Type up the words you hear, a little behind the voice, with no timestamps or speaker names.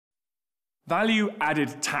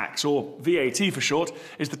Value-added tax, or VAT for short,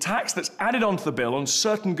 is the tax that's added onto the bill on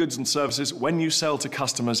certain goods and services when you sell to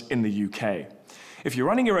customers in the UK. If you're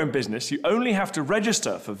running your own business, you only have to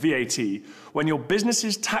register for VAT when your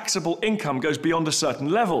business's taxable income goes beyond a certain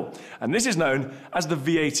level, and this is known as the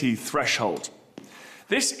VAT threshold.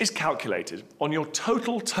 This is calculated on your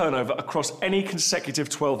total turnover across any consecutive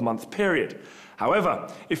 12-month period.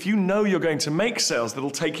 However, if you know you're going to make sales that'll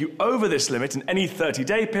take you over this limit in any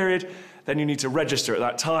 30-day period, then you need to register at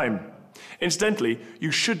that time. Incidentally,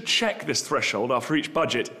 you should check this threshold after each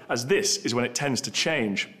budget, as this is when it tends to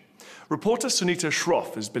change. Reporter Sunita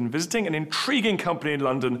Shroff has been visiting an intriguing company in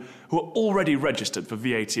London who are already registered for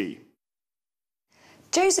VAT.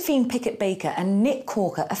 Josephine Pickett-Baker and Nick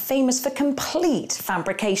Corker are famous for complete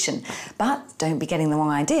fabrication. But don't be getting the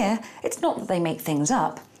wrong idea, it's not that they make things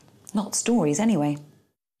up. Not stories, anyway.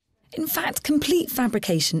 In fact, complete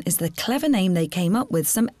fabrication is the clever name they came up with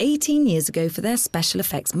some 18 years ago for their special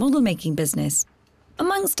effects model-making business.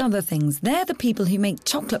 Amongst other things, they're the people who make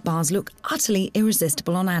chocolate bars look utterly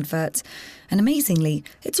irresistible on adverts. And amazingly,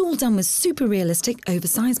 it's all done with super realistic,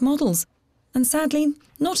 oversized models. And sadly,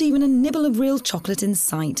 not even a nibble of real chocolate in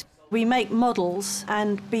sight. We make models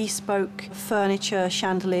and bespoke furniture,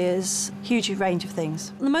 chandeliers, huge range of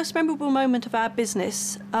things. The most memorable moment of our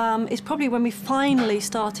business is probably when we finally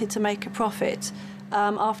started to make a profit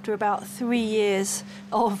after about 3 years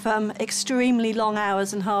of extremely long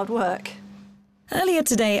hours and hard work. Earlier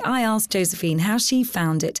today, I asked Josephine how she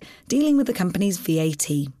found it dealing with the company's VAT.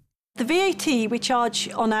 The VAT we charge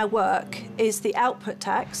on our work is the output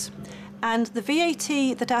tax, and the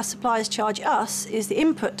VAT that our suppliers charge us is the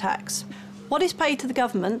input tax. What is paid to the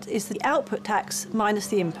government is the output tax minus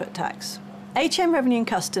the input tax. HM Revenue and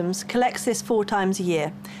Customs collects this 4 times a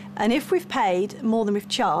year, and if we've paid more than we've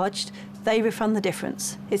charged, they refund the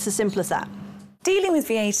difference. It's as simple as that. Dealing with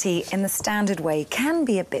VAT in the standard way can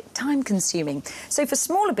be a bit time-consuming. So for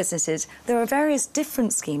smaller businesses, there are various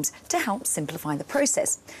different schemes to help simplify the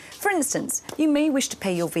process. For instance, you may wish to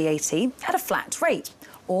pay your VAT at a flat rate.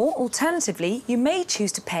 Or, alternatively, you may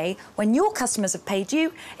choose to pay when your customers have paid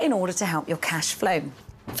you in order to help your cash flow.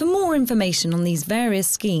 For more information on these various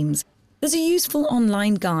schemes, there's a useful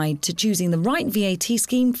online guide to choosing the right VAT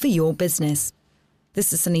scheme for your business.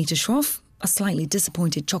 This is Sunita Shroff, a slightly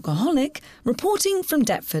disappointed chocoholic, reporting from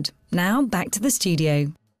Deptford. Now back to the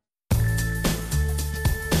studio.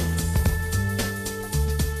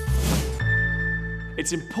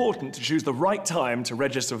 It's important to choose the right time to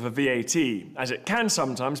register for VAT, as it can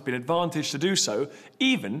sometimes be an advantage to do so,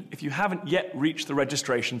 even if you haven't yet reached the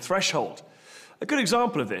registration threshold. A good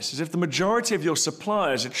example of this is if the majority of your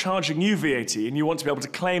suppliers are charging you VAT and you want to be able to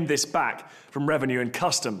claim this back from Revenue and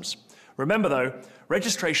Customs. Remember though,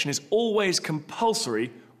 registration is always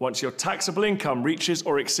compulsory once your taxable income reaches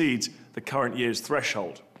or exceeds the current year's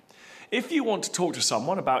threshold. If you want to talk to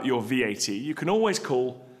someone about your VAT, you can always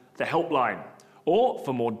call the helpline. Or,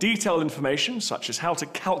 for more detailed information, such as how to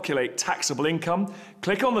calculate taxable income,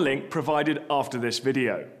 click on the link provided after this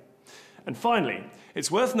video. And finally, it's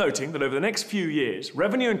worth noting that over the next few years,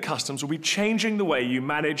 Revenue and Customs will be changing the way you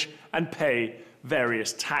manage and pay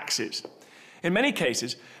various taxes. In many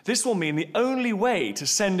cases, this will mean the only way to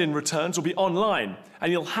send in returns will be online,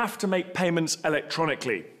 and you'll have to make payments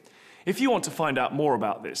electronically. If you want to find out more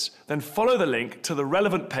about this, then follow the link to the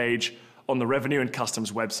relevant page on the Revenue and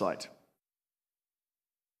Customs website.